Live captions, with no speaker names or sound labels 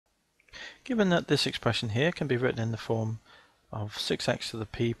Given that this expression here can be written in the form of 6x to the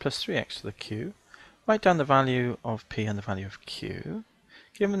p plus 3x to the q, write down the value of p and the value of q.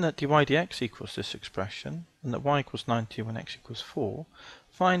 Given that dy dx equals this expression, and that y equals 90 when x equals 4,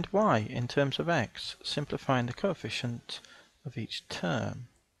 find y in terms of x, simplifying the coefficient of each term.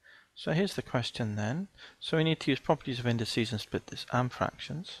 So here's the question then. So we need to use properties of indices and split this and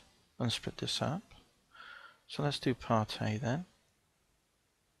fractions, and split this up. So let's do part A then.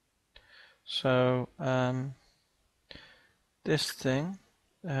 So this thing,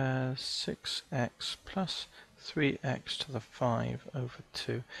 6x plus 3x to the 5 over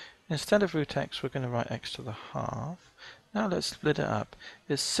 2. Instead of root x, we're going to write x to the half. Now let's split it up.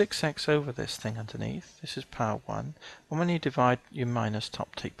 It's 6x over this thing underneath. This is power 1. And when you divide, you minus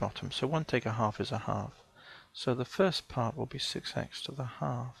top take bottom. So 1 take a half is a half. So the first part will be 6x to the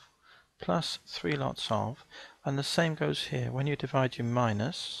half plus 3 lots of. And the same goes here. When you divide, you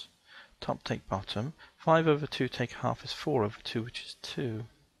minus top take bottom. 5 over 2 take half is 4 over 2, which is 2.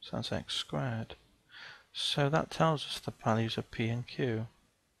 So that's x squared. So that tells us the values of p and q.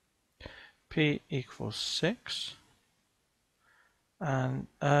 P equals 6. And,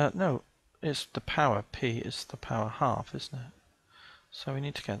 no, it's the power. P is the power half, isn't it? So we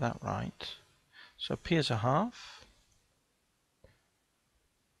need to get that right. So p is a half.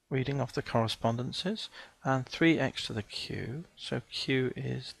 Reading off the correspondences. And 3x to the q. So q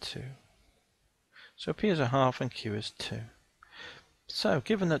is 2. So p is a half and q is 2. So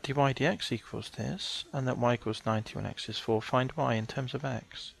given that dy dx equals this, and that y equals 90 when x is 4, find y in terms of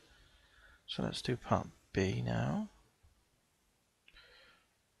x. So let's do part B now.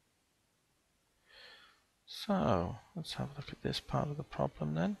 So let's have a look at this part of the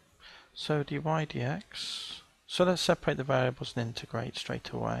problem then. So dy dx. So let's separate the variables and integrate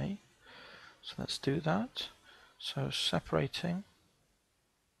straight away. So let's do that. So separating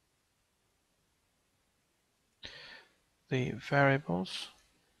the variables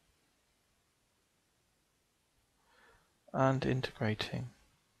and integrating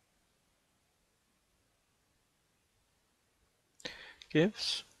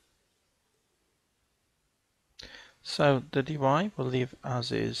gives. So the dy we'll leave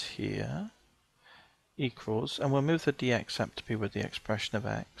as is here, equals, and we'll move the dx up to be with the expression of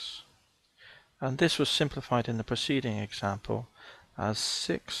x. And this was simplified in the preceding example as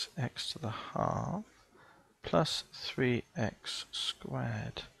 6x to the half plus 3x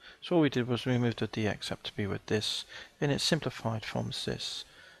squared. So all we did was we moved the dx up to be with this. In its simplified form as this.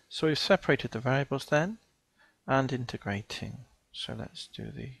 So we've separated the variables then and integrating. So let's do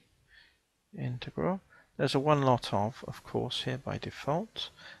the integral. There's a 1 lot of course, here by default,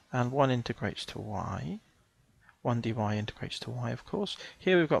 and 1 integrates to y. 1 dy integrates to y, of course.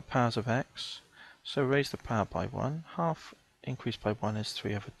 Here we've got powers of x, so raise the power by 1. Half increased by 1 is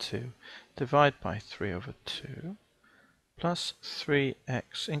 3 over 2. Divide by 3 over 2, plus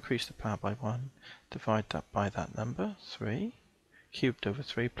 3x, increase the power by 1. Divide that by that number, 3. Cubed over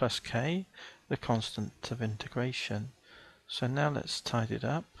 3 plus k, the constant of integration. So now let's tidy it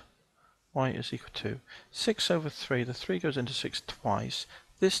up. Y is equal to 6 over 3. The 3 goes into 6 twice.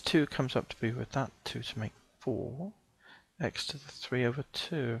 This 2 comes up to be with that 2 to make 4. X to the 3 over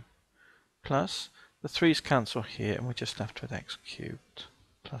 2. Plus, the 3's cancel here and we're just left with x cubed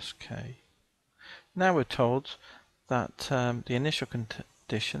plus k. Now we're told that the initial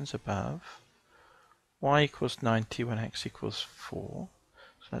conditions above, y equals 90 when x equals 4.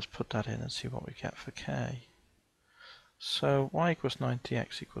 So let's put that in and see what we get for k. So y equals 90,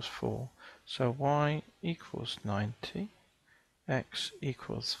 x equals 4. So y equals 90, x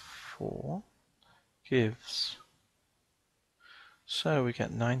equals 4 gives. So we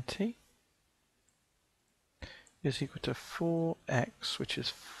get 90 is equal to 4x, which is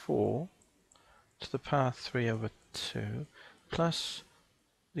 4, to the power 3 over 2, plus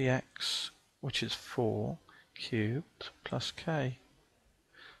the x, which is 4, cubed, plus k.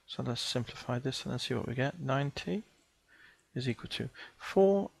 So let's simplify this and let's see what we get. 90 is equal to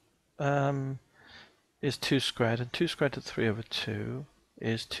 4 is 2 squared, and 2 squared to 3 over 2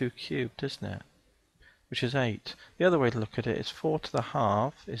 is 2 cubed, isn't it? Which is 8. The other way to look at it is 4 to the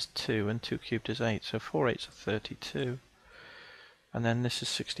half is 2, and 2 cubed is 8, so 4 eighths are 32. And then this is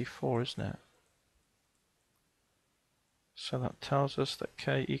 64, isn't it? So that tells us that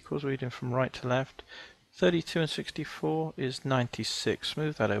k equals, reading from right to left, 32 and 64 is 96.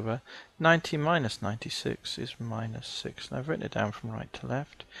 Smooth that over. 90 minus 96 is minus 6. And I've written it down from right to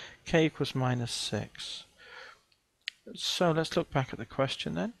left. K equals minus 6. So let's look back at the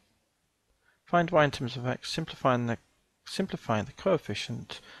question then. Find y in terms of x, simplifying the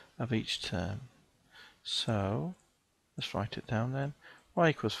coefficient of each term. So let's write it down then. y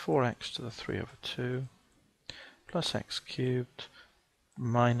equals 4x to the 3 over 2 plus x cubed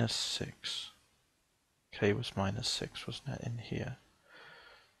minus 6. K was minus 6, wasn't it, in here?